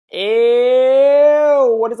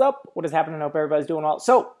Ew, what is up? What is happening? I hope everybody's doing well.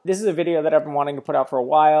 So this is a video that I've been wanting to put out for a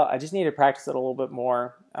while. I just need to practice it a little bit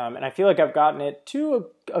more. And I feel like I've gotten it to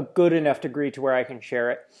a good enough degree to where I can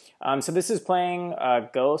share it. So this is playing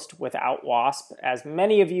Ghost without Wasp. As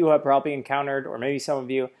many of you have probably encountered, or maybe some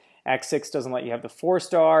of you, Act 6 doesn't let you have the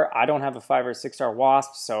 4-star. I don't have a 5 or 6-star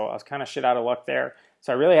Wasp, so I was kind of shit out of luck there.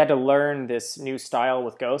 So I really had to learn this new style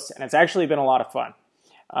with Ghost, and it's actually been a lot of fun.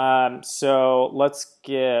 So let's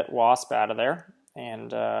get Wasp out of there,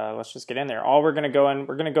 and let's just get in there. We're gonna go in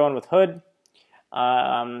with Hood.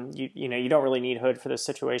 You don't really need Hood for this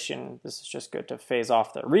situation. This is just good to phase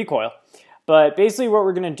off the recoil. But basically what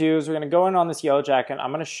we're gonna do is we're gonna go in on this Yellow Jacket.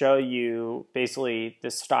 I'm gonna show you basically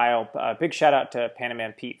this style. Big shout out to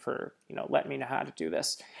Panaman Pete for letting me know how to do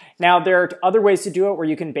this. Now there are other ways to do it where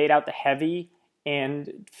you can bait out the heavy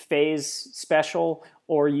and phase special,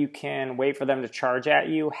 or you can wait for them to charge at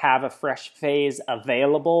you, have a fresh phase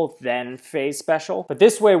available, then phase special. But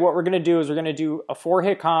this way, what we're gonna do is we're gonna do a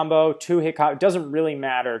 4-hit combo, 2-hit combo. It doesn't really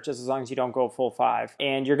matter, just as long as you don't go full 5.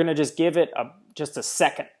 And you're gonna just give it just a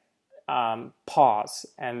second pause,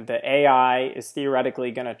 and the AI is theoretically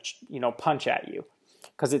gonna punch at you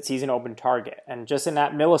because it sees an open target. And just in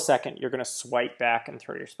that millisecond, you're gonna swipe back and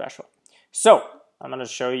throw your special. So I'm going to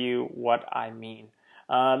show you what I mean.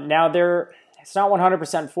 Now it's not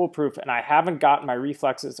 100% foolproof, and I haven't gotten my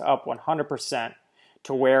reflexes up 100%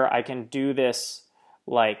 to where I can do this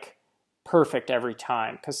like perfect every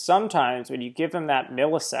time. Because sometimes when you give them that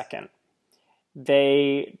millisecond,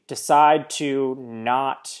 they decide to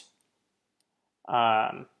not,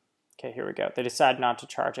 okay, here we go. They decide not to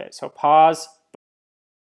charge it. So pause.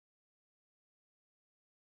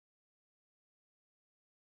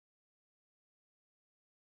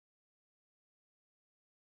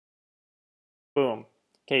 Boom.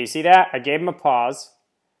 Okay, you see that? I gave him a pause.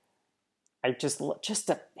 I just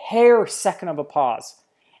a hair second of a pause.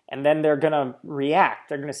 And then they're going to react.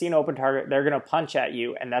 They're going to see an open target. They're going to punch at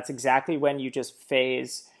you. And that's exactly when you just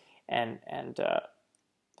phase and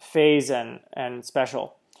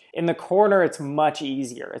special. In the corner, it's much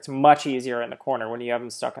easier. It's much easier in the corner when you have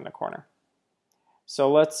them stuck in the corner. So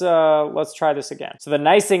let's try this again. So the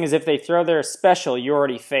nice thing is if they throw their special, you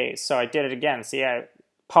already phase. So I did it again. See, I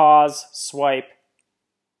pause, swipe.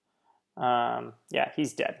 Yeah,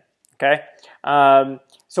 he's dead. Okay.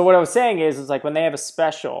 So what I was saying is like when they have a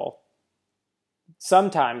special,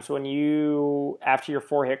 sometimes when after your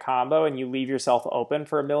 4-hit combo and you leave yourself open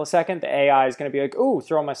for a millisecond, the AI is going to be like, ooh,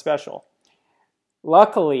 throw my special.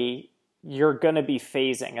 Luckily, you're going to be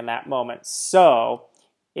phasing in that moment. So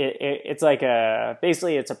it's like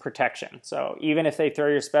basically it's a protection. So even if they throw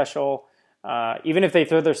your special, even if they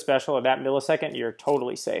throw their special at that millisecond, you're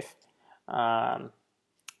totally safe.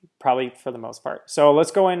 Probably for the most part. So let's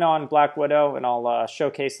go in on Black Widow, and I'll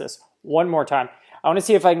showcase this one more time. I want to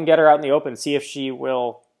see if I can get her out in the open, see if she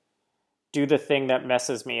will do the thing that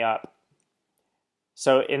messes me up.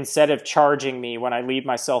 So instead of charging me when I leave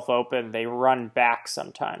myself open, they run back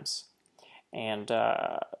sometimes. And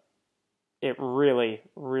it really,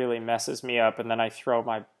 really messes me up, and then I throw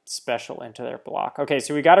my special into their block. Okay,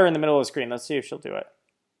 so we got her in the middle of the screen. Let's see if she'll do it.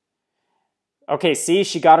 Okay, see,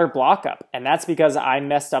 she got her block up, and that's because I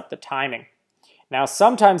messed up the timing. Now,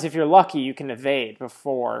 sometimes if you're lucky, you can evade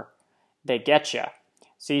before they get you.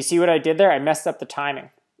 So you see what I did there? I messed up the timing.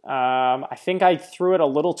 I think I threw it a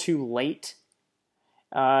little too late,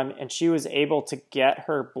 and she was able to get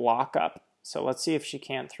her block up. So let's see if she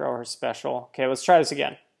can't throw her special. Okay, let's try this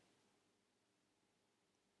again.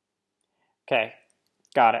 Okay,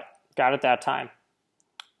 got it. Got it that time.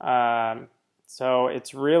 So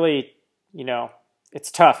it's really,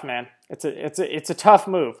 it's tough, man. It's a tough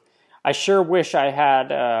move. I sure wish I had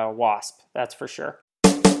Wasp. That's for sure.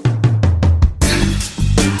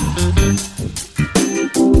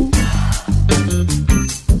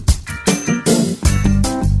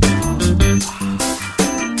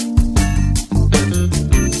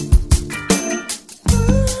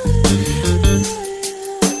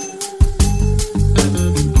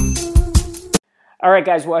 All right,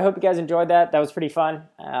 guys. Well, I hope you guys enjoyed that. That was pretty fun.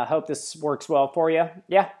 I hope this works well for you.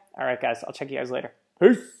 Yeah. All right, guys. I'll check you guys later.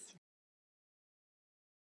 Peace.